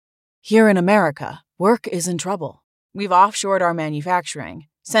Here in America, work is in trouble. We've offshored our manufacturing,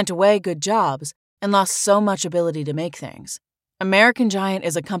 sent away good jobs, and lost so much ability to make things. American Giant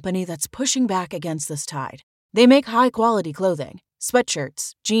is a company that's pushing back against this tide. They make high-quality clothing,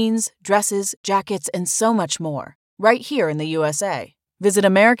 sweatshirts, jeans, dresses, jackets, and so much more, right here in the USA. Visit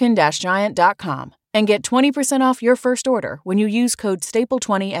American-Giant.com and get 20% off your first order when you use code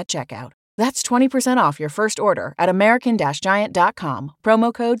STAPLE20 at checkout. That's 20% off your first order at American-Giant.com,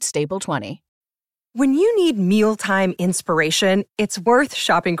 promo code STAPLE20. When you need mealtime inspiration, it's worth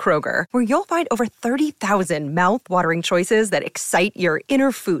shopping Kroger, where you'll find over 30,000 mouth-watering choices that excite your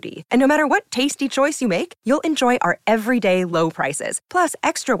inner foodie. And no matter what tasty choice you make, you'll enjoy our everyday low prices, plus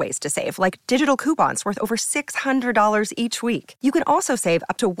extra ways to save, like digital coupons worth over $600 each week. You can also save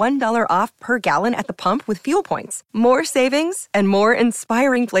up to $1 off per gallon at the pump with fuel points. More savings and more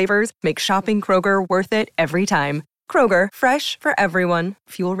inspiring flavors make shopping Kroger worth it every time. Kroger, fresh for everyone.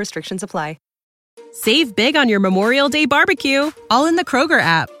 Fuel restrictions apply. Save big on your Memorial Day barbecue, all in the Kroger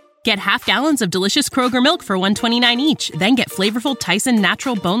app. Get half gallons of delicious Kroger milk for $1.29 each. Then get flavorful Tyson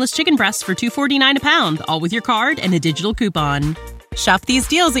natural boneless chicken breasts for $2.49 a pound, all with your card and a digital coupon. Shop these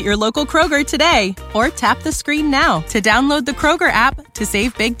deals at your local Kroger today, or tap the screen now to download the Kroger app to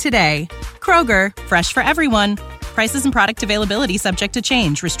save big today. Kroger, fresh for everyone. Prices and product availability subject to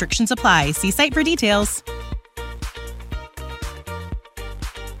change. Restrictions apply. See site for details.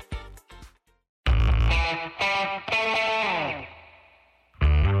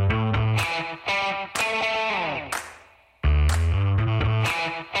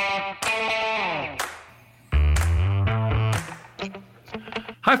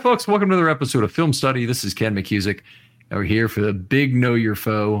 Hi, folks. Welcome to another episode of Film Study. This is Ken McCusick. And we're here for the big Know Your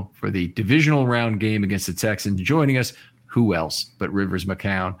Foe for the divisional round game against the Texans. Joining us, who else but Rivers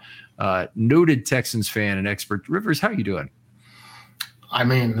McCown, noted Texans fan and expert. Rivers, how are you doing? I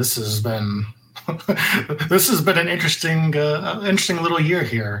mean, this has been an interesting little year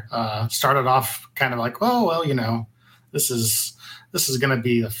here. Started off kind of like, oh well, you know, this is going to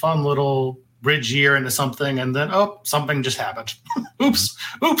be a fun little bridge year into something, and then something just happened. Oops,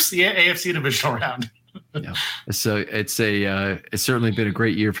 the AFC divisional round. Yeah, so it's certainly been a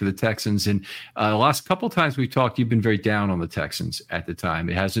great year for the Texans, and the last couple of times we've talked, you've been very down on the Texans at the time.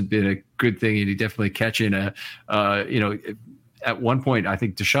 It hasn't been a good thing, and you definitely catching at one point I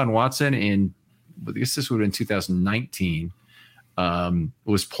think Deshaun Watson I guess this would have been 2019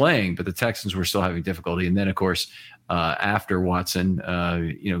 was playing, but the Texans were still having difficulty, and then of course. After Watson,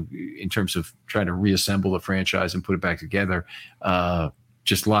 in terms of trying to reassemble the franchise and put it back together,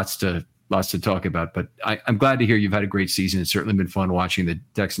 just lots to talk about. But I'm glad to hear you've had a great season. It's certainly been fun watching the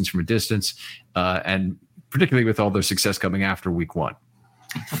Texans from a distance, and particularly with all their success coming after week one.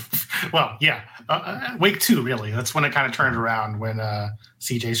 Well, yeah, week two, really. That's when it kind of turned around when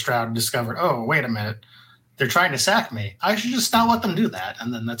C.J. Stroud discovered, oh, wait a minute, they're trying to sack me. I should just not let them do that.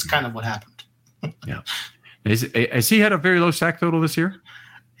 And then that's kind of what happened. Yeah. Has he had a very low sack total this year?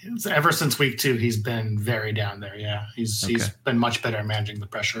 Ever since week two, he's been very down there. Yeah, he's been much better at managing the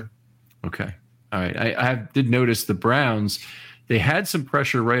pressure. Okay. All right. I did notice the Browns, they had some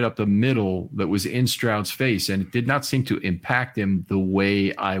pressure right up the middle that was in Stroud's face, and it did not seem to impact him the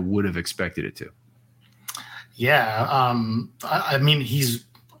way I would have expected it to. Yeah. I mean,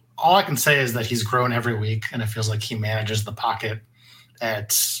 all I can say is that he's grown every week, and it feels like he manages the pocket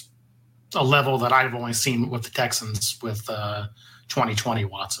at a level that I've only seen with the Texans with 2020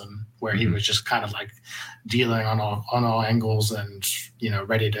 Watson, where he was just kind of like dealing on all angles and,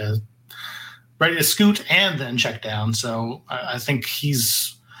 ready to scoot and then check down. So I think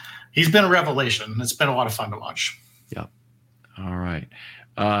he's been a revelation. It's been a lot of fun to watch. Yeah. All right.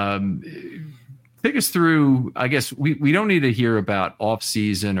 Take us through, I guess we don't need to hear about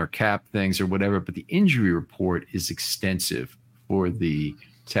off-season or cap things or whatever, but the injury report is extensive for the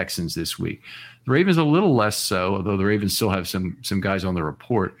Texans this week. The Ravens a little less so, although the Ravens still have some guys on the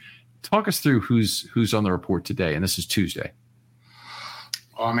report. Talk us through who's on the report today, and this is Tuesday.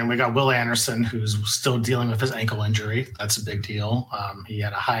 Well, I mean, we got Will Anderson, who's still dealing with his ankle injury. That's a big deal. He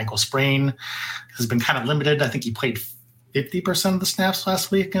had a high ankle sprain, has been kind of limited. I think he played 50% of the snaps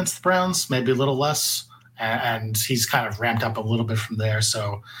last week against the Browns, maybe a little less, and he's kind of ramped up a little bit from there.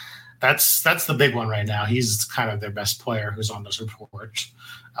 So that's the big one right now. He's kind of their best player who's on this report.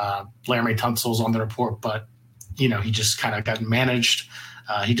 Laramie Tunsil's on the report, but he just kind of got managed.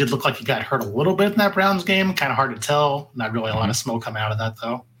 He did look like he got hurt a little bit in that Browns game. Kind of hard to tell. Not really a lot of smoke coming out of that,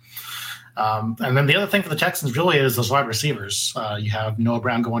 though. And then the other thing for the Texans really is those wide receivers. You have Noah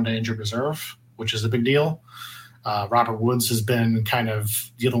Brown going to injured reserve, which is a big deal. Robert Woods has been kind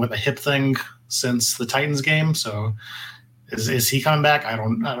of dealing with a hip thing since the Titans game, so Is he coming back? I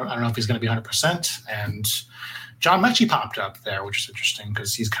don't know if he's going to be 100%. And John Mechie popped up there, which is interesting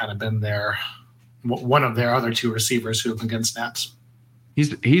because he's kind of been one of their other two receivers who have been getting snaps.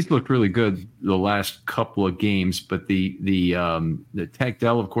 He's looked really good the last couple of games, but the Tank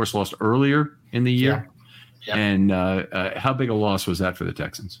Dell, of course, lost earlier in the year. Yeah. And how big a loss was that for the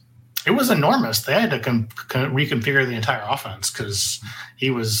Texans? It was enormous. They had to reconfigure the entire offense because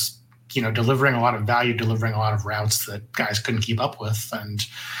he was, delivering a lot of value, delivering a lot of routes that guys couldn't keep up with. And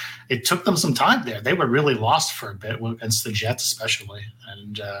it took them some time there. They were really lost for a bit against the Jets, especially.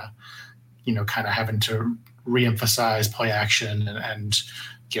 And, kind of having to reemphasize play action and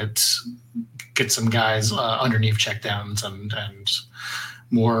get some guys underneath checkdowns and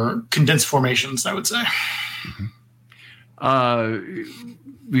more condensed formations, I would say. Mm-hmm.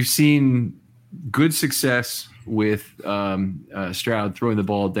 We've seen good success with Stroud throwing the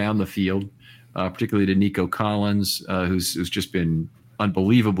ball down the field, particularly to Nico Collins, who's just been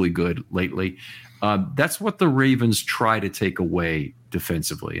unbelievably good lately. That's what the Ravens try to take away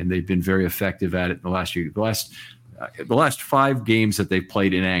defensively, and they've been very effective at it in the last year. The last 5 games that they've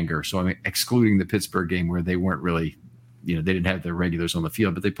played in anger, so I mean, excluding the Pittsburgh game where they weren't really, they didn't have their regulars on the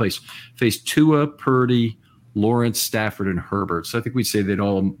field, but they faced Tua, Purdy, Lawrence, Stafford, and Herbert. So I think we'd say they'd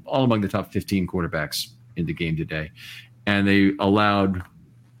all among the top 15 quarterbacks in the game today. And they allowed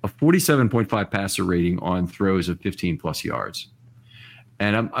a 47.5 passer rating on throws of 15-plus yards.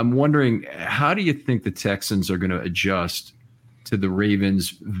 And I'm wondering, how do you think the Texans are going to adjust to the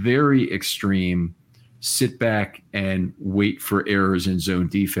Ravens' very extreme sit back and wait for errors in zone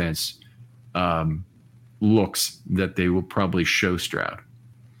defense looks that they will probably show Stroud?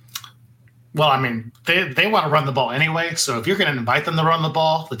 Well, I mean, they want to run the ball anyway. So if you're going to invite them to run the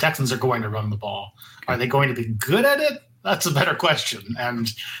ball, the Texans are going to run the ball. Are they going to be good at it? That's a better question.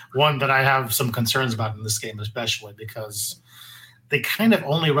 And one that I have some concerns about in this game, especially because they kind of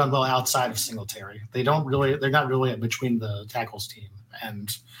only run well outside of Singletary. They're not really a between the tackles team.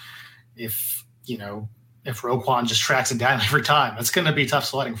 And if Roquan just tracks it down every time, it's going to be tough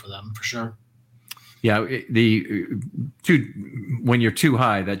sledding for them for sure. Yeah, when you're too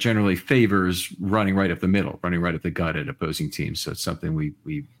high, that generally favors running right up the middle, running right up the gut at opposing teams. So it's something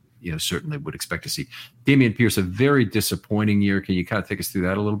we certainly would expect to see. Dameon Pierce, a very disappointing year. Can you kind of take us through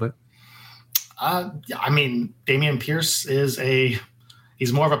that a little bit? I mean, Dameon Pierce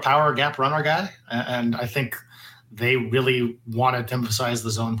he's more of a power gap runner guy, and I think they really wanted to emphasize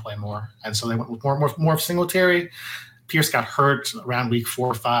the zone play more, and so they went with more of Singletary. Pierce got hurt around week 4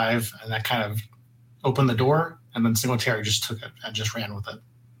 or 5, and that kind of opened the door, and then Singletary just took it and just ran with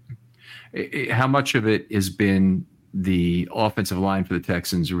it. How much of it has been the offensive line for the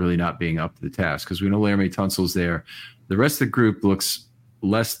Texans really not being up to the task? Because we know Laramie Tunsil's there. The rest of the group looks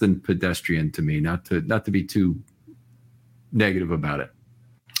less than pedestrian to me, not to be too negative about it.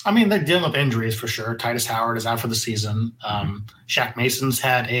 I mean, they're dealing with injuries for sure. Titus Howard is out for the season. Shaq Mason's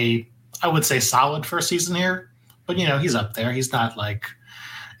had I would say, solid first season here, but, he's up there. He's not like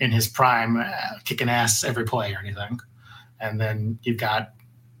in his prime, kicking ass every play or anything. And then you've got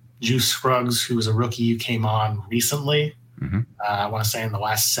Juice Scruggs, who was a rookie who came on recently. Mm-hmm. I want to say in the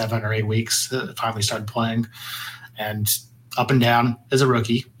last 7 or 8 weeks, finally started playing, and up and down as a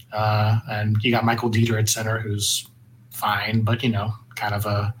rookie. And you got Michael Dieter at center, who's fine, but kind of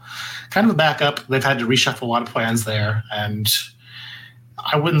a backup. They've had to reshuffle a lot of plans there, and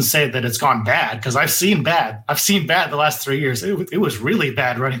I wouldn't say that it's gone bad because I've seen bad the last 3 years. It was really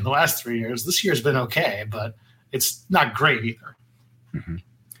bad running the last 3 years. This year's been okay, but it's not great either. Mm-hmm.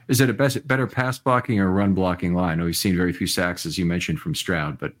 Is it a better pass blocking or run blocking line? I know we've seen very few sacks, as you mentioned, from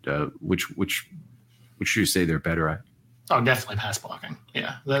Stroud, but which should you say they're better at? Oh, definitely pass blocking.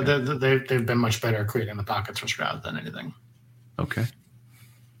 Yeah, they've been much better at creating the pockets for Stroud than anything. Okay.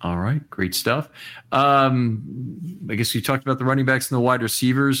 All right, great stuff. I guess we talked about the running backs and the wide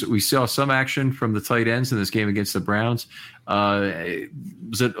receivers. We saw some action from the tight ends in this game against the Browns.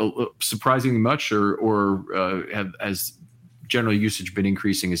 Was it surprisingly much, or has general usage been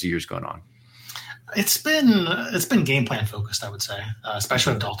increasing as the year's gone on? It's been game plan focused, I would say,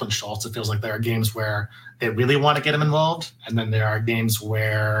 especially with Dalton Schultz. It feels like there are games where they really want to get him involved, and then there are games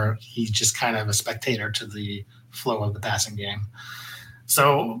where he's just kind of a spectator to the flow of the passing game.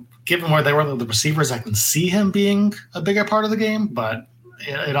 So given where they were with the receivers, I can see him being a bigger part of the game, but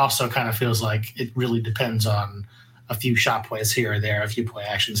it also kind of feels like it really depends on a few shot plays here or there, a few play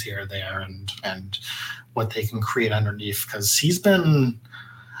actions here or there, and what they can create underneath, because he's been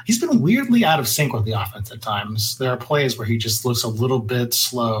weirdly out of sync with the offense at times. There are plays where he just looks a little bit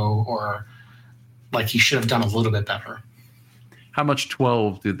slow or like he should have done a little bit better. How much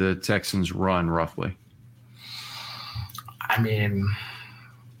 12 did the Texans run roughly? I mean,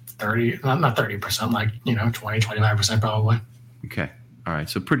 30, not 30%, like, 20, 25% probably. Okay. All right.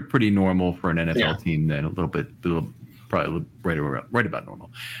 So pretty normal for an NFL team then, probably right about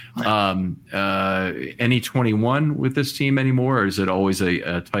normal. Right. Any 21 with this team anymore, or is it always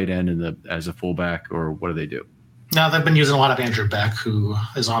a tight end as a fullback, or what do they do? No, they've been using a lot of Andrew Beck, who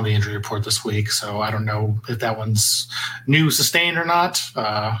is on the injury report this week. So I don't know if that one's new sustained or not.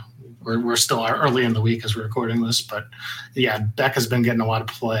 We're still early in the week as we're recording this, but yeah, Beck has been getting a lot of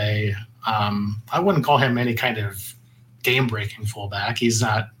play. I wouldn't call him any kind of game-breaking fullback. He's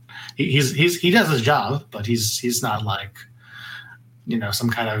not. He does his job, but he's not like some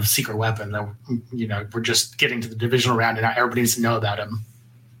kind of secret weapon that we're just getting to the divisional round and now everybody needs to know about him.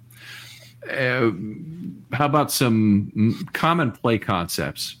 How about some common play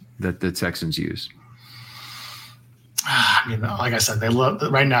concepts that the Texans use? Like I said, they love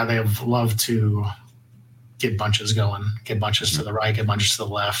to get bunches going, get bunches to the right, get bunches to the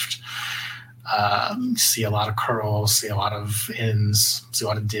left. See a lot of curls, see a lot of ins, see a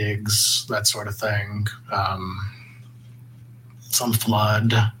lot of digs, that sort of thing. Some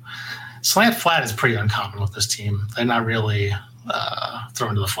flood. Slant flat is pretty uncommon with this team. They're not really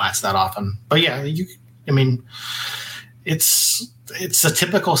thrown to the flats that often. But yeah, it's a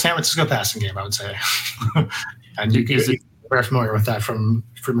typical San Francisco passing game, I would say. And you're very familiar with that from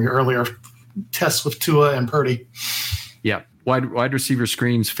your earlier tests with Tua and Purdy. Yeah. Wide receiver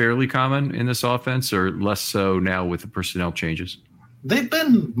screens fairly common in this offense, or less so now with the personnel changes? They've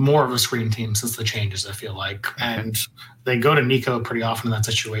been more of a screen team since the changes, I feel like. And they go to Nico pretty often in that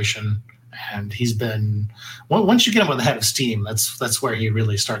situation. And he's been – once you get him with a head of steam, that's where he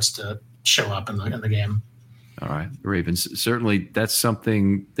really starts to show up in the game. All right. The Ravens, certainly that's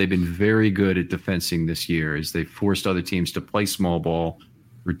something they've been very good at defensing this year, is they've forced other teams to play small ball,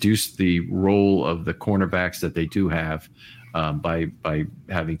 reduce the role of the cornerbacks that they do have by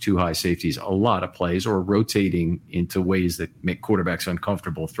having two high safeties, a lot of plays, or rotating into ways that make quarterbacks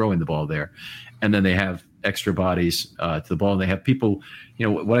uncomfortable throwing the ball there. And then they have extra bodies to the ball. And they have people,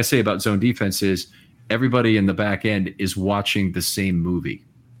 what I say about zone defense is everybody in the back end is watching the same movie.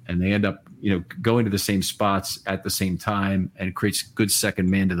 And they end up, going to the same spots at the same time, and it creates good second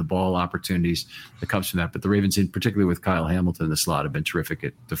man to the ball opportunities that comes from that. But the Ravens, in particular with Kyle Hamilton in the slot, have been terrific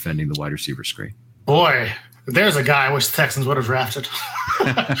at defending the wide receiver screen. Boy, there's a guy I wish the Texans would have drafted.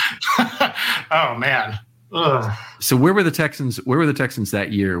 Oh man. Ugh. So where were the Texans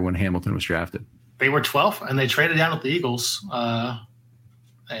that year when Hamilton was drafted? They were 12th, and they traded down with the Eagles.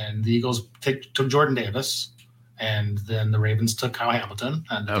 And the Eagles took Jordan Davis. And then the Ravens took Kyle Hamilton,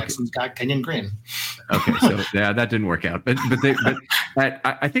 and the Texans got Kenyon Green. Okay, so yeah, that didn't work out. But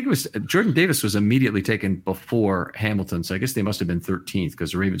I think it was Jordan Davis was immediately taken before Hamilton, so I guess they must have been 13th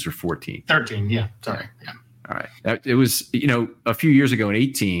because the Ravens were 14th. 13, yeah. Sorry, yeah. All right. It was, a few years ago in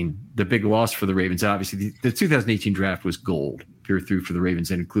 18, the big loss for the Ravens. Obviously, the 2018 draft was gold, pure through for the Ravens,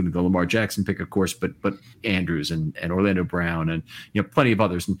 and including the Lamar Jackson pick, of course, but Andrews and Orlando Brown and plenty of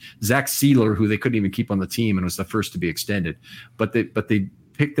others, and Zach Sealer, who they couldn't even keep on the team and was the first to be extended. But the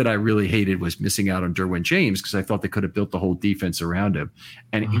pick that I really hated was missing out on Derwin James, because I thought they could have built the whole defense around him.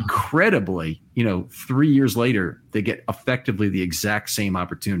 And incredibly, 3 years later, they get effectively the exact same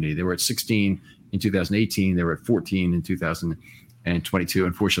opportunity. They were at 16 in 2018. They were at 14 in 2022.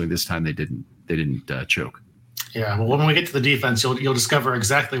 Unfortunately, this time they didn't choke. Yeah, well, when we get to the defense, you'll discover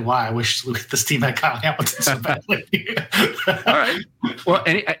exactly why I wish this team had Kyle Hamilton so badly. All right. Well,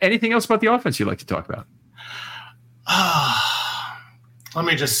 anything else about the offense you'd like to talk about? Let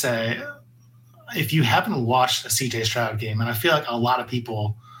me just say, if you haven't watched a CJ Stroud game, and I feel like a lot of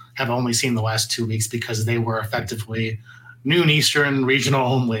people have only seen the last 2 weeks because they were effectively noon Eastern regional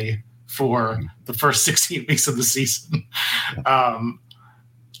only for the first 16 weeks of the season.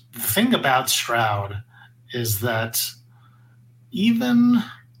 The thing about Stroud is that even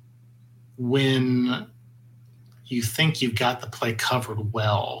when you think you've got the play covered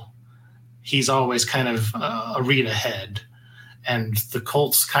well, he's always kind of a read ahead. And the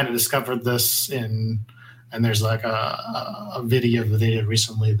Colts kind of discovered this and there's like a video that they did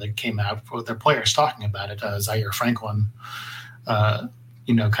recently that came out with their players talking about it. Zaire Franklin, kind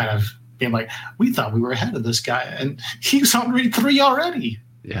of being like, we thought we were ahead of this guy, and he was on read 3 already.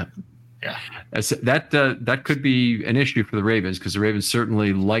 Yeah. That could be an issue for the Ravens, because the Ravens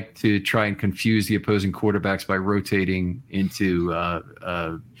certainly like to try and confuse the opposing quarterbacks by rotating into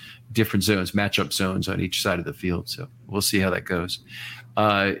different zones, matchup zones on each side of the field. So we'll see how that goes.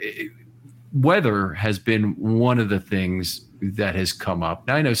 Weather has been one of the things that has come up.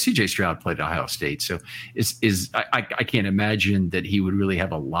 Now I know C.J. Stroud played at Ohio State, so I can't imagine that he would really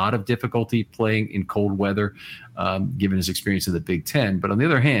have a lot of difficulty playing in cold weather, given his experience in the Big Ten. But on the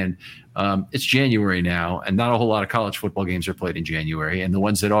other hand, it's January now, and not a whole lot of college football games are played in January, and the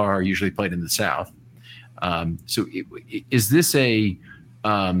ones that are usually played in the South. So is this a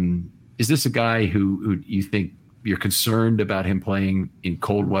guy who you think you're concerned about him playing in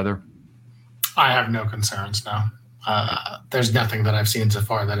cold weather? I have no concerns now. There's nothing that I've seen so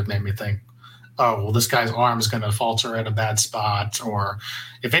far that have made me think, oh, well, this guy's arm is going to falter at a bad spot, or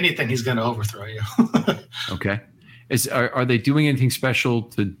if anything, he's going to overthrow you. Okay. Are they doing anything special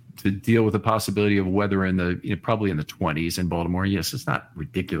to deal with the possibility of weather in the probably in the 20s in Baltimore? Yes, it's not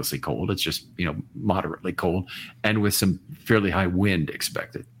ridiculously cold. It's just moderately cold, and with some fairly high wind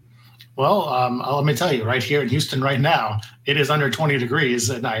expected. Well, let me tell you, right here in Houston right now, it is under 20 degrees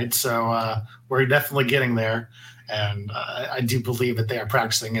at night. So we're definitely getting there. And I do believe that they are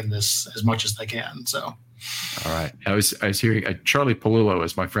practicing in this as much as they can. So. All right. I was hearing Charlie Palullo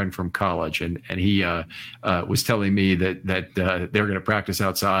is my friend from college, and he was telling me that they're going to practice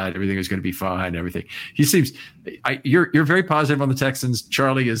outside. Everything is going to be fine. And everything. He seems you're very positive on the Texans.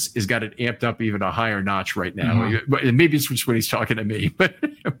 Charlie is got it amped up even a higher notch right now. Mm-hmm. Maybe it's just when he's talking to me, but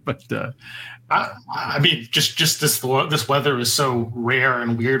I mean, just this weather is so rare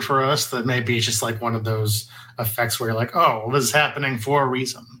and weird for us that maybe it's just like one of those effects where you're like, oh, well, this is happening for a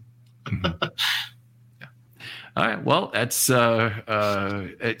reason. Mm-hmm. All right. Well, that's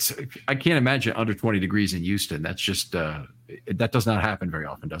it's. I can't imagine under 20 degrees in Houston. That's just that does not happen very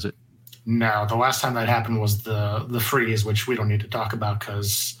often, does it? No. The last time that happened was the freeze, which we don't need to talk about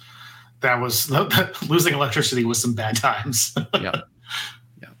because that was losing electricity was some bad times. Yeah.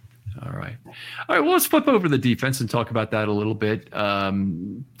 All right. Well, let's flip over the defense and talk about that a little bit.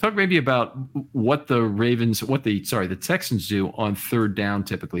 Talk maybe about what the Texans do on third down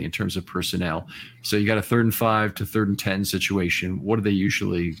typically in terms of personnel. So you got a 3rd and 5 to 3rd and 10 situation. What do they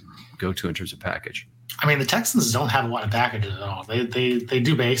usually go to in terms of package? I mean, the Texans don't have a lot of packages at all. They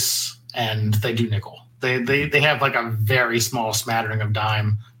do base and they do nickel. They have like a very small smattering of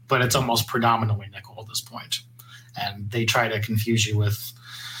dime, but it's almost predominantly nickel at this point. And they try to confuse you with,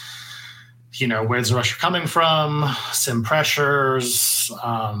 where's the rusher coming from, sim pressures,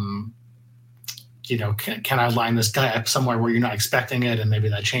 can I line this guy up somewhere where you're not expecting it, and maybe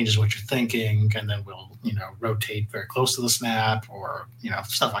that changes what you're thinking, and then we'll, rotate very close to the snap or,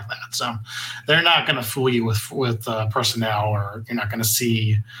 stuff like that. So they're not going to fool you with personnel, or you're not going to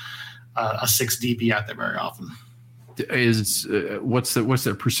see a 6 DB out there very often. What's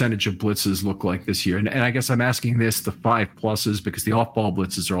the percentage of blitzes look like this year? And I guess I'm asking the 5+s because the off-ball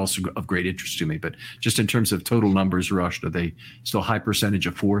blitzes are also of great interest to me. But just in terms of total numbers rushed, are they still high percentage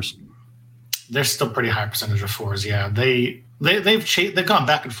of 4s? They're still pretty high percentage of 4s. Yeah, they've gone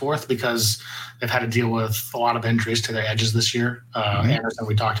back and forth because they've had to deal with a lot of injuries to their edges this year. Anderson,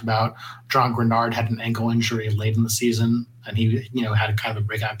 we talked about. John Grenard had an ankle injury late in the season, and he had kind of a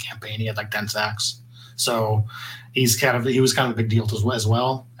breakout campaign. He had like 10 sacks. So he was kind of a big deal as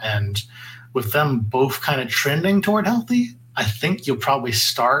well. And with them both kind of trending toward healthy, I think you'll probably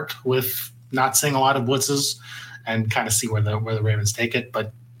start with not seeing a lot of blitzes and kind of see where the Ravens take it.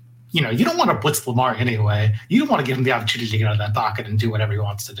 But you don't want to blitz Lamar anyway. You don't want to give him the opportunity to get out of that pocket and do whatever he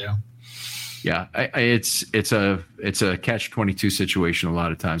wants to do. Yeah, it's a catch-22 situation a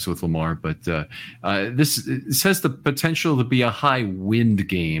lot of times with Lamar. But this has the potential to be a high wind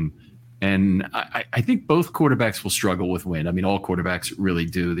game. And I think both quarterbacks will struggle with wind. I mean, all quarterbacks really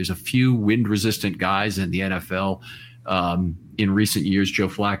do. There's a few wind-resistant guys in the NFL in recent years, Joe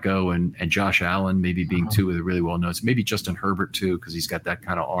Flacco and Josh Allen maybe being two of the really well-known. Maybe Justin Herbert, too, because he's got that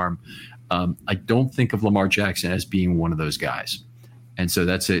kind of arm. I don't think of Lamar Jackson as being one of those guys. And so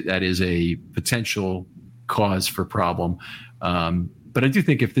that is a potential cause for problem. But I do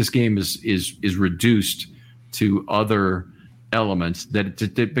think if this game is reduced to other elements, that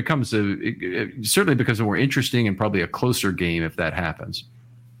it becomes certainly becomes a more interesting and probably a closer game if that happens.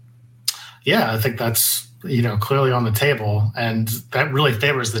 Yeah, I think that's clearly on the table, and that really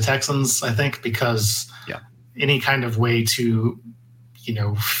favors the Texans, I think, because any kind of way to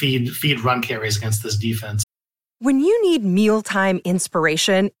feed run carries against this defense. When you need mealtime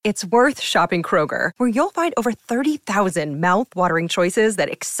inspiration, it's worth shopping Kroger, where you'll find over 30,000 mouth-watering choices that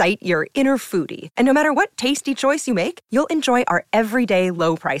excite your inner foodie. And no matter what tasty choice you make, you'll enjoy our everyday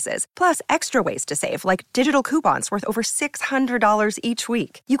low prices, plus extra ways to save, like digital coupons worth over $600 each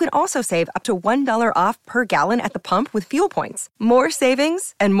week. You can also save up to $1 off per gallon at the pump with fuel points. More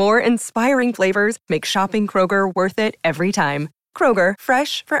savings and more inspiring flavors make shopping Kroger worth it every time. Kroger,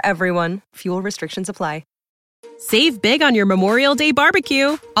 fresh for everyone. Fuel restrictions apply. Save big on your Memorial Day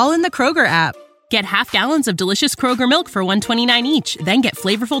barbecue, all in the Kroger app. Get half gallons of delicious Kroger milk for $1.29 each. Then get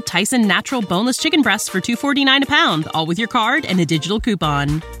flavorful Tyson natural boneless chicken breasts for $2.49 a pound, all with your card and a digital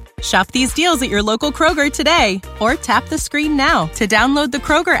coupon. Shop these deals at your local Kroger today, or tap the screen now to download the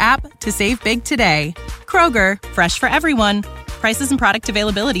Kroger app to save big today. Kroger, fresh for everyone. Prices and product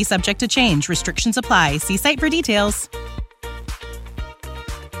availability subject to change. Restrictions apply. See site for details.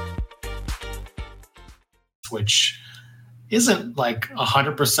 Which isn't like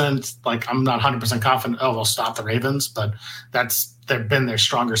 100%, like I'm not 100% confident, they'll stop the Ravens, but they've been their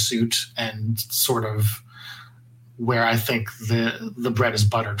stronger suit and sort of where I think the bread is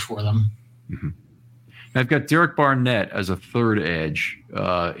buttered for them. Mm-hmm. I've got Derek Barnett as a third edge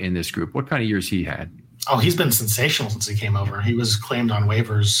in this group. What kind of years he had? Oh, he's been sensational since he came over. He was claimed on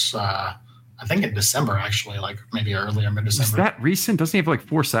waivers, I think in December, actually, like maybe earlier, mid-December. Is that recent? Doesn't he have like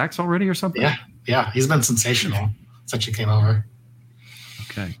 4 sacks already or something? Yeah, he's been sensational since he came over.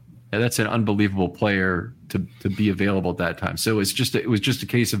 Okay. Yeah, that's an unbelievable player to be available at that time. So it was just a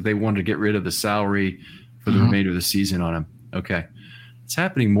case of they wanted to get rid of the salary for the remainder of the season on him. Okay. It's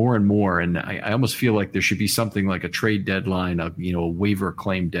happening more and more, and I almost feel like there should be something like a trade deadline, a waiver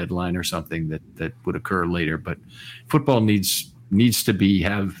claim deadline or something that would occur later. But football needs to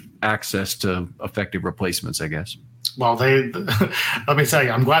have access to effective replacements, I guess. Well, let me tell you,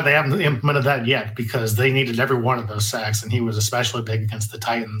 I'm glad they haven't implemented that yet, because they needed every one of those sacks, and he was especially big against the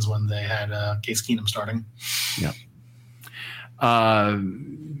Titans when they had Case Keenum starting. Yeah.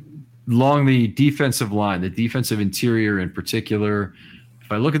 Along the defensive line, the defensive interior in particular,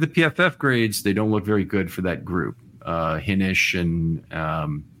 if I look at the PFF grades, they don't look very good for that group. Hinish and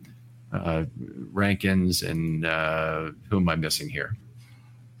Rankins and who am I missing here?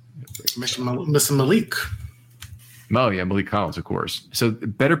 Missing Malik. Oh, yeah, Malik Collins, of course. So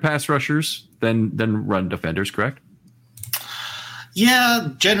better pass rushers than run defenders, correct? Yeah,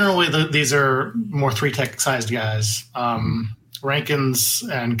 generally these are more 3-tech sized guys. Rankins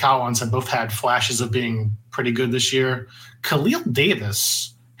and Collins have both had flashes of being pretty good this year. Khalil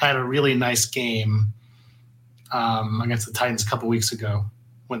Davis had a really nice game against the Titans a couple weeks ago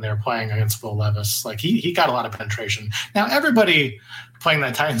when they were playing against Will Levis. Like he got a lot of penetration. Now everybody playing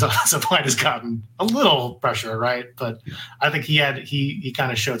that Titans offensive line has gotten a little pressure, right? But I think he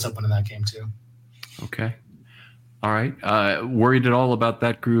kind of showed something in that game too. Okay. All right. Worried at all about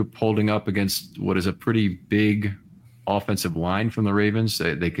that group holding up against what is a pretty big offensive line from the Ravens?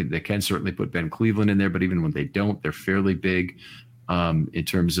 They can certainly put Ben Cleveland in there, but even when they don't, they're fairly big in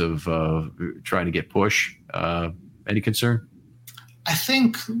terms of trying to get push. Any concern? I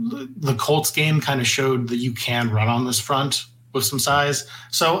think the Colts game kind of showed that you can run on this front with some size.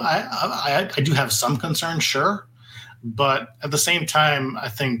 So I do have some concern, sure. But at the same time, I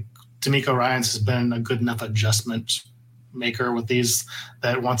think D'Amico Ryans has been a good enough adjustment maker with these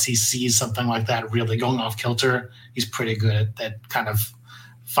that once he sees something like that really going off kilter, he's pretty good at kind of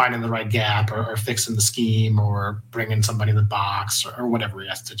finding the right gap or fixing the scheme or bringing somebody in the box or whatever he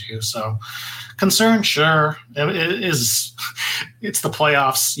has to do. So concern, sure. It's the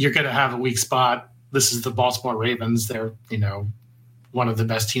playoffs. You're going to have a weak spot. This is the Baltimore Ravens. They're, one of the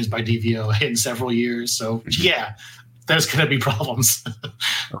best teams by DVOA in several years. So yeah, there's going to be problems.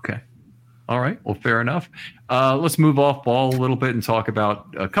 Okay. All right. Well, fair enough. Let's move off ball a little bit and talk about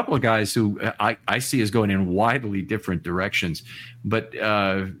a couple of guys who I see as going in widely different directions. But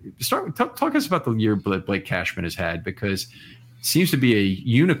talk us about the year Blake Cashman has had, because it seems to be a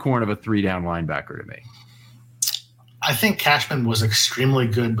unicorn of a 3-down linebacker to me. I think Cashman was extremely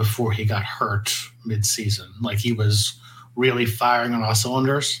good before he got hurt mid-season. Like he was really firing on all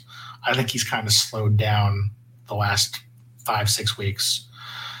cylinders. I think he's kind of slowed down the last 5-6 weeks.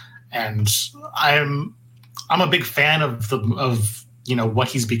 And I'm a big fan of what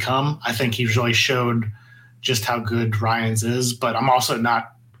he's become. I think he's really showed just how good Ryans is, but I'm also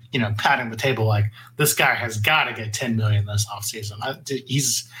not, patting the table like this guy has got to get $10 million this offseason.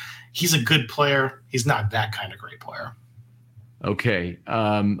 He's a good player. He's not that kind of great player. Okay.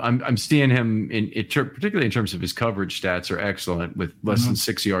 I'm seeing him particularly in terms of his coverage stats are excellent with less than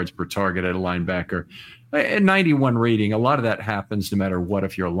 6 yards per target at a linebacker. A 91 rating. A lot of that happens no matter what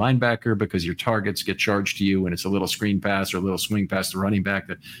if you're a linebacker, because your targets get charged to you and it's a little screen pass or a little swing pass to running back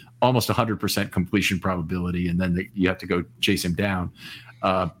that almost 100% completion probability, and then you have to go chase him down.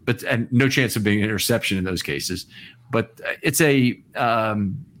 And no chance of being an interception in those cases. But it's there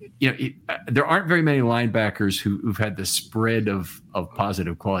aren't very many linebackers who've had the spread of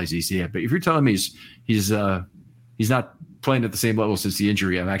positive qualities he's had. But if you're telling me he's not playing at the same level since the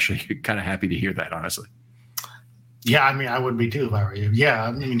injury, I'm actually kind of happy to hear that, honestly. Yeah, I would be too if I were you.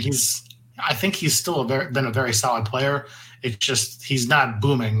 Yeah, I think he's still been a very solid player. It's just he's not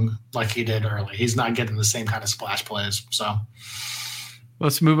booming like he did early. He's not getting the same kind of splash plays. So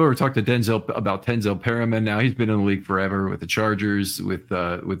let's move over. Talk to Denzel Perryman. Now he's been in the league forever with the Chargers, with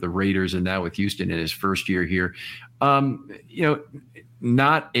the Raiders, and now with Houston in his first year here.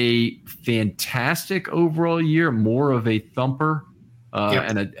 Not a fantastic overall year, more of a thumper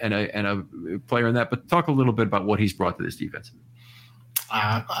and a player in that. But talk a little bit about what he's brought to this defense.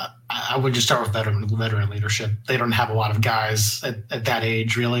 I would just start with veteran leadership. They don't have a lot of guys at that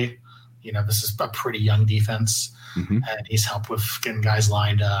age, really. This is a pretty young defense, and he's helped with getting guys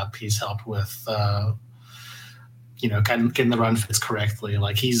lined up. He's helped with, getting the run fits correctly.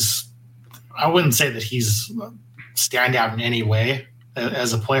 Like I wouldn't say that he's stand out in any way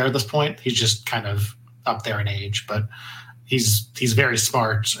as a player at this point. He's just kind of up there in age, but he's very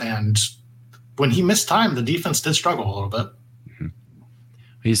smart. And when he missed time, the defense did struggle a little bit.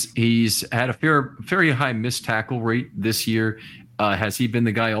 He's had a very high missed tackle rate this year. Has he been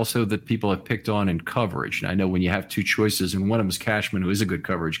the guy also that people have picked on in coverage? And I know when you have two choices, and one of them is Cashman, who is a good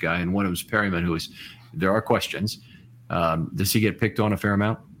coverage guy, and one of them is Perryman, there are questions. Does he get picked on a fair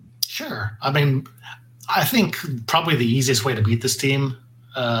amount? Sure. I mean, I think probably the easiest way to beat this team,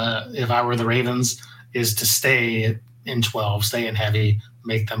 if I were the Ravens, is to stay in 12, stay in heavy,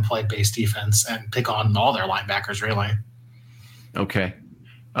 make them play base defense, and pick on all their linebackers, really. Okay.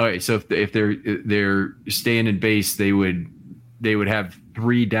 All right, so if they're staying in base, they would have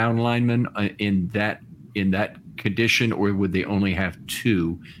 3 down linemen in that condition, or would they only have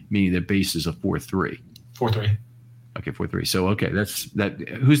 2, meaning the base is a 4-3? 4-3. Okay, 4-3. So that's that.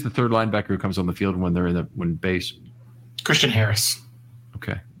 Who's the third linebacker who comes on the field when they're when base? Christian Harris.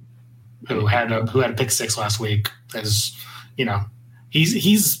 Okay. Who had a pick 6 last week?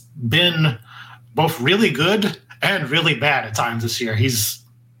 He's been both really good and really bad at times this year. He's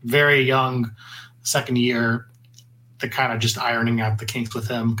very young, second year. They're kind of just ironing out the kinks with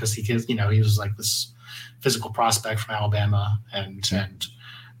him because he was like this physical prospect from Alabama and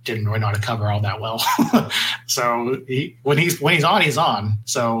didn't really know how to cover all that well. So when he's on, he's on.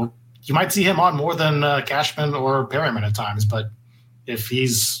 So you might see him on more than Cashman or Perryman at times, but if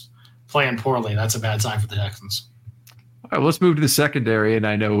he's playing poorly, that's a bad sign for the Texans. All right, let's move to the secondary, and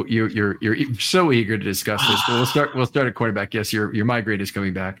I know you're so eager to discuss this. But we'll start at quarterback. Yes, your migraine is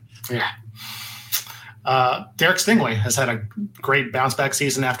coming back. Yeah. Derek Stingley has had a great bounce back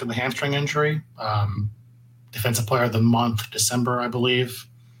season after the hamstring injury. Defensive Player of the Month, December, I believe,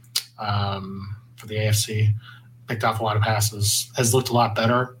 for the AFC. Picked off a lot of passes. Has looked a lot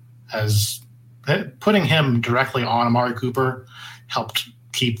better. Putting him directly on Amari Cooper helped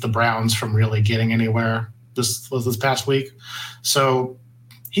keep the Browns from really getting anywhere this past week. So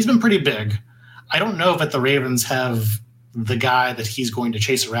he's been pretty big. I don't know if the Ravens have the guy that he's going to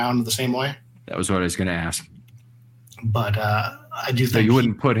chase around the same way. That was what I was going to ask. But I do think so you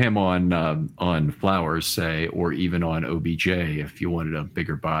wouldn't put him on Flowers, say, or even on OBJ if you wanted a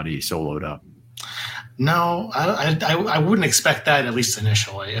bigger body soloed up. No, I wouldn't expect that, at least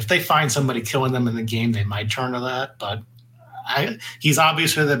initially. If they find somebody killing them in the game, they might turn to that. But he's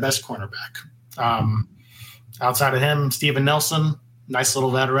obviously the best cornerback. Outside of him, Steven Nelson, nice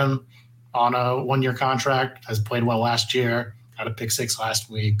little veteran on a 1-year contract, has played well last year, had a pick 6 last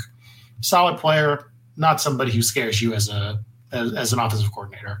week. Solid player, not somebody who scares you as an offensive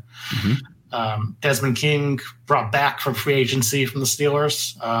coordinator. Mm-hmm. Desmond King brought back from free agency from the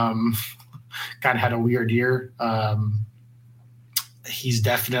Steelers. Kind of had a weird year. He's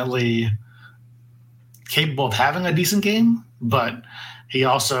definitely capable of having a decent game, but he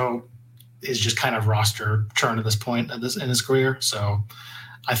also is just kind of roster churn at this point in his career. So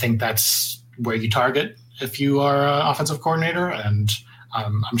I think that's where you target if you are an offensive coordinator. And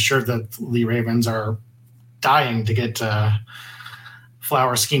I'm sure that the Ravens are dying to get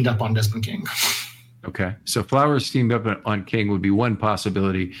Flowers schemed up on Desmond King. Okay. So Flowers schemed up on King would be one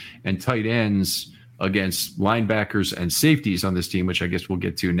possibility, and tight ends against linebackers and safeties on this team, which I guess we'll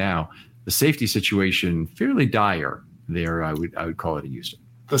get to now. The safety situation, fairly dire there, I would call it in Houston.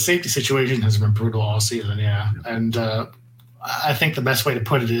 The safety situation has been brutal all season, yeah. And I think the best way to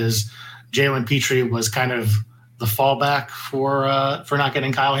put it is Jalen Petrie was kind of the fallback for not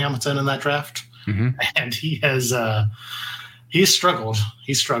getting Kyle Hamilton in that draft. Mm-hmm. And he's struggled.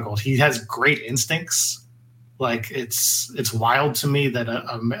 He has great instincts. Like it's wild to me that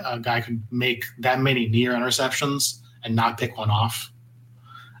a guy could make that many near interceptions and not pick one off.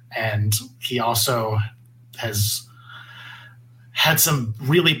 And he also has had some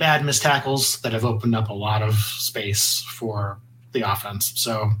really bad missed tackles that have opened up a lot of space for the offense.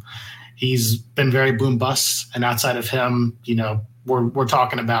 So he's been very boom bust. And outside of him, we're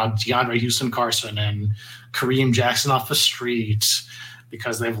talking about DeAndre Houston Carson and Kareem Jackson off the street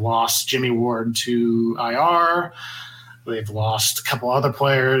because they've lost Jimmy Ward to IR. They've lost a couple other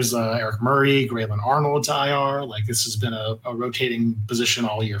players, Eric Murray, Graylin Arnold to IR. Like, this has been a rotating position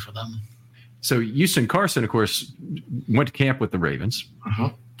all year for them. So Houston Carson, of course, went to camp with the Ravens,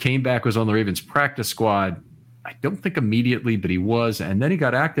 came back, was on the Ravens practice squad. I don't think immediately, but he was. And then he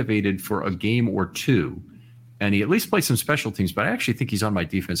got activated for a game or two. And he at least played some special teams, but I actually think he's on my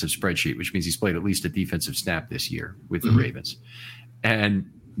defensive spreadsheet, which means he's played at least a defensive snap this year with the Ravens.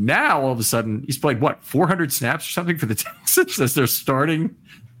 And now, all of a sudden, he's played, 400 snaps or something for the Texans as they're starting?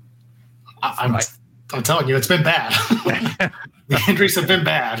 I'm telling you, it's been bad. The injuries have been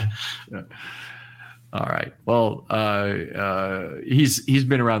bad. Yeah. All right. Well, he's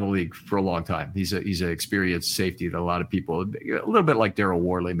been around the league for a long time. He's an experienced safety that a lot of people, a little bit like Darryl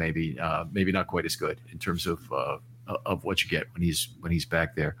Worley, maybe not quite as good in terms of what you get when he's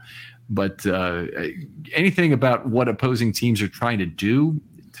back there. But anything about what opposing teams are trying to do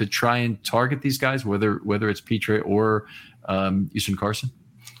to try and target these guys, whether it's Petrie or Houston Carson?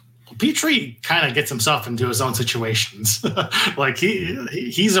 Petrie kind of gets himself into his own situations. Like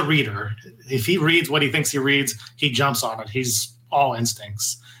he's a reader. If he reads what he thinks he reads, he jumps on it. He's all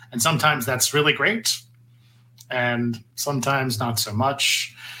instincts. And sometimes that's really great. And sometimes not so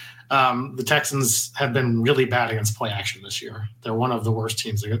much. The Texans have been really bad against play action this year. They're one of the worst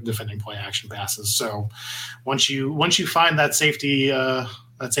teams defending play action passes. So once you find that safety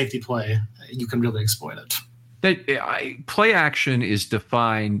play, you can really exploit it. Play action is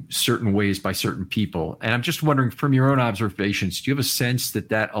defined certain ways by certain people. And I'm just wondering, from your own observations, do you have a sense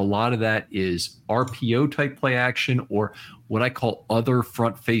that a lot of that is RPO type play action, or what I call other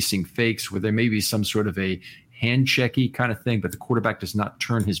front facing fakes, where there may be some sort of a hand checky kind of thing, but the quarterback does not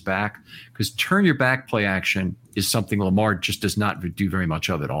turn his back? Because turn your back play action is something Lamar just does not do very much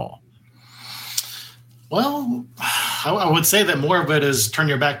of at all. Well, I would say that more of it is turn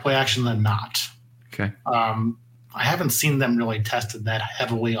your back play action than not. Okay. I haven't seen them really tested that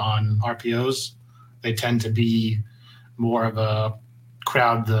heavily on RPOs. They tend to be more of a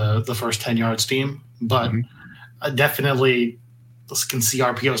crowd the first 10 yards team, but I definitely can see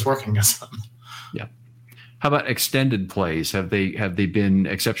RPOs working against them. Yeah. How about extended plays? Have they been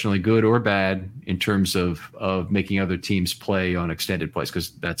exceptionally good or bad in terms of making other teams play on extended plays?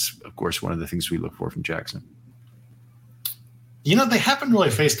 Because that's, of course, one of the things we look for from Jackson. They haven't really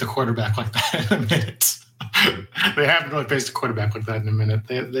faced a quarterback like that in a minute. They haven't really faced a quarterback like that in a minute.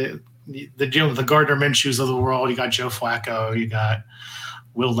 They're dealing with the Gardner Minshews of the world. You got Joe Flacco. You got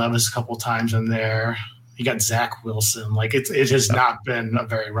Will Levis a couple times in there. You got Zach Wilson. Like it has not been a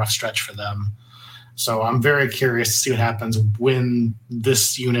very rough stretch for them. So I'm very curious to see what happens when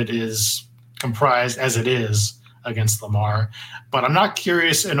this unit is comprised as it is against Lamar. But I'm not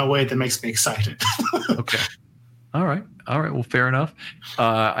curious in a way that makes me excited. Okay. All right. Well, fair enough.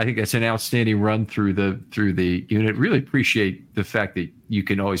 I think that's an outstanding run through the unit. Really appreciate the fact that you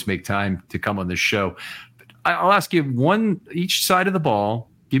can always make time to come on this show. I'll ask you each side of the ball.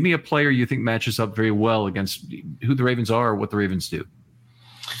 Give me a player you think matches up very well against who the Ravens are or what the Ravens do.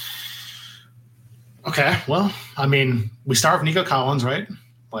 Okay. Well, I mean, we start with Nico Collins, right?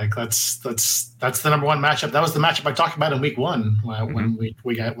 Like that's the number one matchup. That was the matchup I talked about in week one when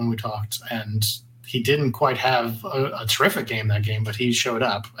we talked, and he didn't quite have a terrific game that game, but he showed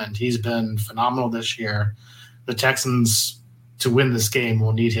up, and he's been phenomenal this year. The Texans, to win this game,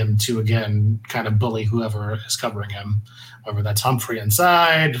 will need him to, again, kind of bully whoever is covering him, whether that's Humphrey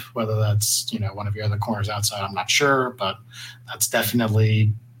inside, whether that's, one of your other corners outside, I'm not sure, but that's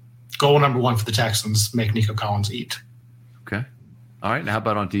definitely goal number one for the Texans, make Nico Collins eat. Okay. All right. Now how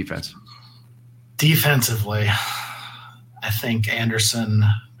about on defense? Defensively, I think Anderson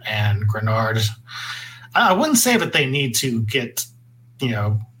and Grenard, I wouldn't say that they need to get,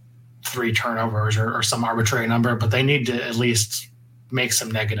 3 turnovers or some arbitrary number, but they need to at least make some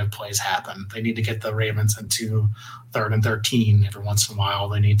negative plays happen. They need to get the Ravens into 3rd and 13 every once in a while.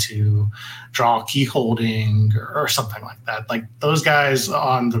 They need to draw key holding or something like that. Like those guys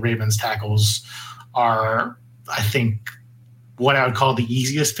on the Ravens tackles are, I think, what I would call the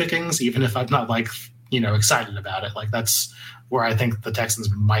easiest pickings, even if I'm not excited about it. Like that's where I think the Texans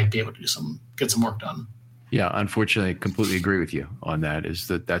might be able to get some work done. Yeah, unfortunately, I completely agree with you on that.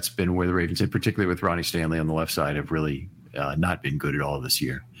 That's been where the Ravens, and particularly with Ronnie Stanley on the left side, have really not been good at all this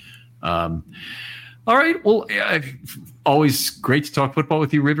year. All right. Well, always great to talk football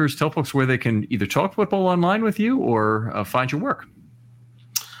with you, Rivers. Tell folks where they can either talk football online with you or find your work.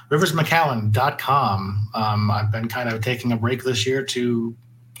 RiversMcCallan.com. I've been kind of taking a break this year to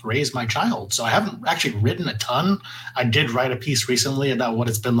raise my child. So I haven't actually written a ton. I did write a piece recently about what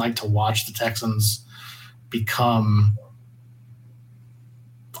it's been like to watch the Texans become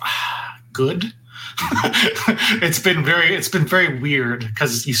good. It's been very weird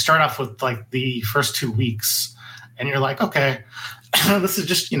because you start off with like the first 2 weeks and you're like, okay, this is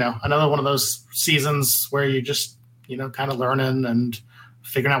just, another one of those seasons where you just, kind of learning and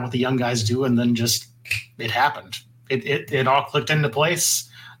figuring out what the young guys do. And then just, it happened. It all clicked into place.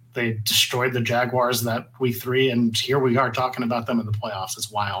 They destroyed the Jaguars that week 3. And here we are talking about them in the playoffs.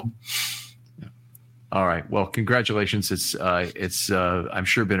 It's wild. All right. Well, congratulations. It's I'm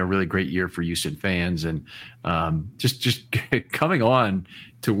sure been a really great year for Houston fans, and just coming on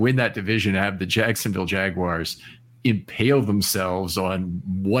to win that division, have the Jacksonville Jaguars impale themselves on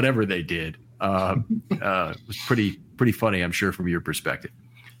whatever they did. Was pretty funny, I'm sure, from your perspective.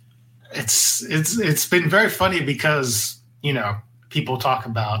 It's been very funny because, people talk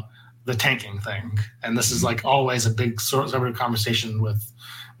about the tanking thing, and this is like always a big sort of conversation with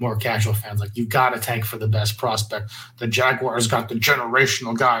more casual fans. Like, you got to tank for the best prospect. The Jaguars got the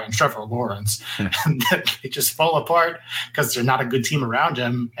generational guy in Trevor Lawrence, and then they just fall apart because they're not a good team around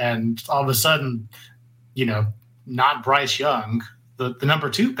him. And all of a sudden, not Bryce Young, the number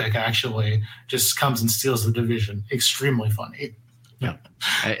 2 pick actually just comes and steals the division. Extremely funny. Yeah.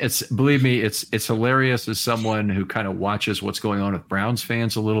 Believe me, it's hilarious as someone who kind of watches what's going on with Browns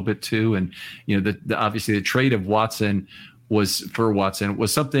fans a little bit too. And, obviously the trade of Watson was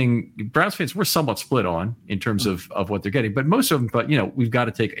something Browns fans were somewhat split on in terms of what they're getting, but most of them thought, we've got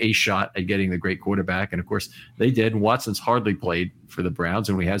to take a shot at getting the great quarterback. And of course they did. Watson's hardly played for the Browns,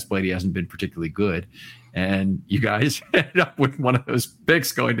 and when he has played, he hasn't been particularly good. And you guys ended up with one of those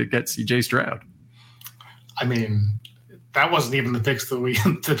picks going to get CJ Stroud. I mean, that wasn't even the pick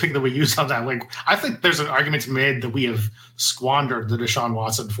that we used on that. Like, I think there's an argument to be made that we have squandered the Deshaun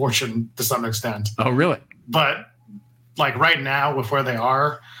Watson fortune to some extent. Oh, really? But like right now, with where they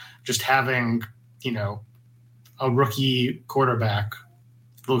are, just having, a rookie quarterback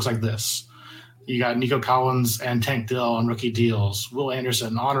looks like this. You got Nico Collins and Tank Dell on rookie deals. Will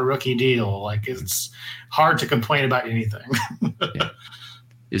Anderson on a rookie deal. Like, it's hard to complain about anything. Yeah.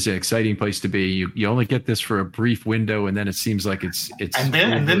 It's an exciting place to be. You only get this for a brief window, and then it seems like it's and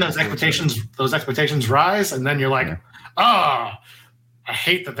then those expectations rise, and then you're like, I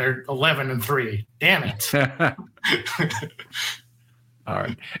hate that they're 11-3. Damn it. All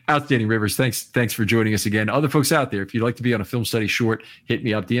right. Outstanding, Rivers. Thanks for joining us again. Other folks out there, if you'd like to be on a Film Study Short, hit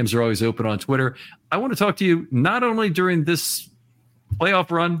me up. DMs are always open on Twitter. I want to talk to you not only during this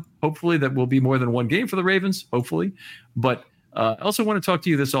playoff run, hopefully that will be more than one game for the Ravens, hopefully, but I also want to talk to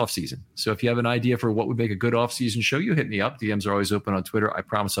you this offseason. So if you have an idea for what would make a good offseason show, you hit me up. DMs are always open on Twitter. I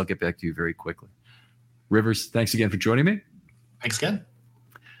promise I'll get back to you very quickly. Rivers, thanks again for joining me. Thanks again.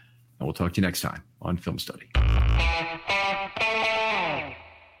 And we'll talk to you next time on Film Study.